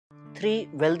Three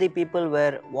wealthy people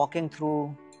were walking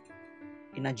through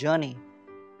in a journey.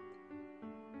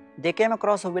 They came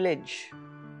across a village.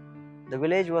 The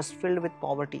village was filled with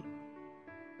poverty.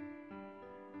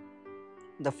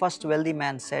 The first wealthy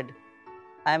man said,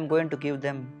 I am going to give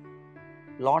them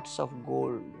lots of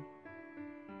gold.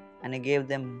 And he gave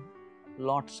them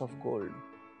lots of gold.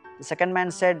 The second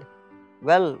man said,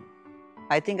 well,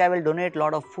 I think I will donate a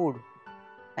lot of food.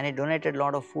 And he donated a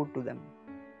lot of food to them.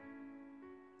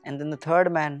 And then the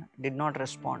third man did not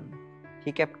respond.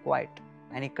 He kept quiet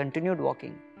and he continued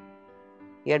walking.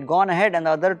 He had gone ahead and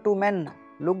the other two men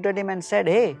looked at him and said,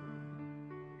 hey,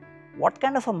 what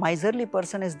kind of a miserly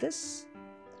person is this?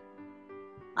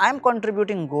 I am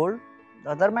contributing gold. The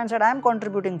other man said, I am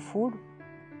contributing food.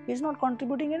 He is not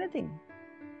contributing anything.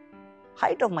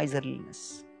 Height of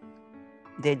miserliness.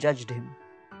 They judged him,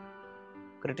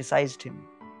 criticized him,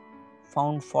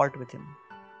 found fault with him.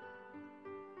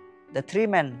 The three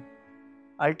men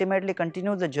ultimately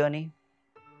continued the journey,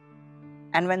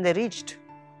 and when they reached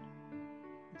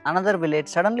another village,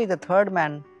 suddenly the third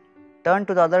man turned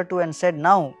to the other two and said,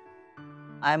 now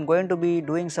I am going to be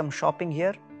doing some shopping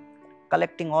here,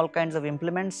 collecting all kinds of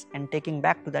implements and taking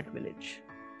back to that village.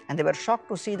 And they were shocked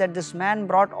to see that this man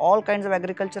brought all kinds of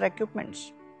agriculture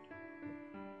equipments,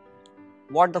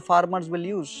 what the farmers will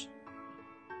use,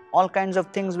 all kinds of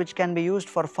things which can be used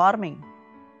for farming,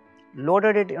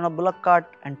 loaded it in a bullock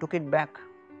cart and took it back.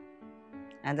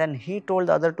 And then he told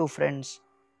the other two friends,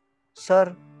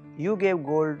 sir, you gave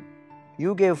gold,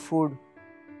 you gave food,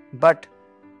 but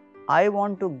I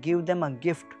want to give them a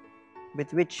gift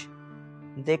with which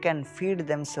they can feed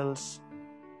themselves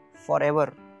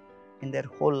forever in their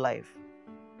whole life.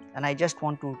 And I just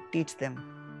want to teach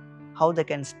them how they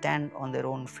can stand on their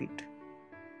own feet.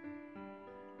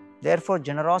 Therefore,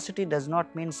 generosity does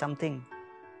not mean something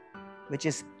which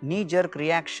is knee-jerk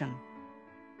reaction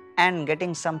and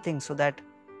getting something so that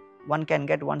one can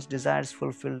get one's desires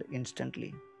fulfilled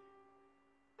instantly.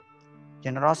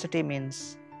 Generosity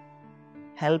means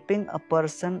helping a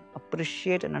person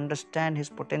appreciate and understand his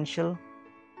potential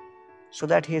so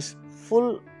that his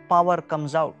full power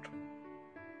comes out.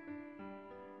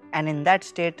 And in that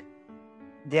state,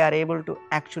 they are able to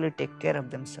actually take care of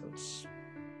themselves.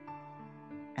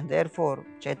 And therefore,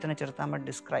 Chaitanya Charitamrita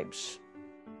describes,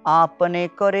 आपने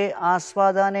करे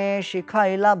आस्वादने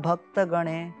शिखाइला भक्त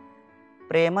गणे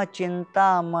प्रेम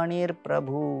चिंता मणिर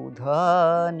प्रभु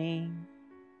धनी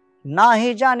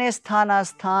नाही जाने स्थान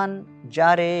स्थान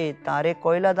जारे तारे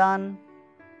कोइलादान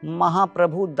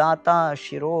महाप्रभु दाता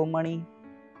शिरोमणि.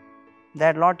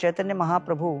 That Lord Chaitanya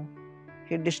Mahaprabhu,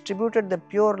 he distributed the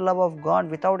pure love of God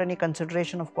without any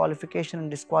consideration of qualification and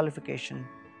disqualification.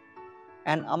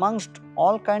 And amongst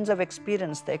all kinds of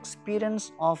experience, the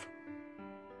experience of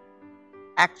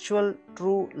actual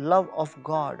true love of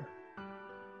God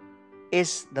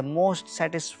is the most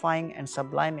satisfying and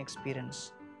sublime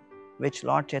experience which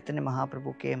Lord Chaitanya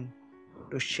Mahaprabhu came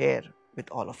to share with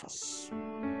all of us.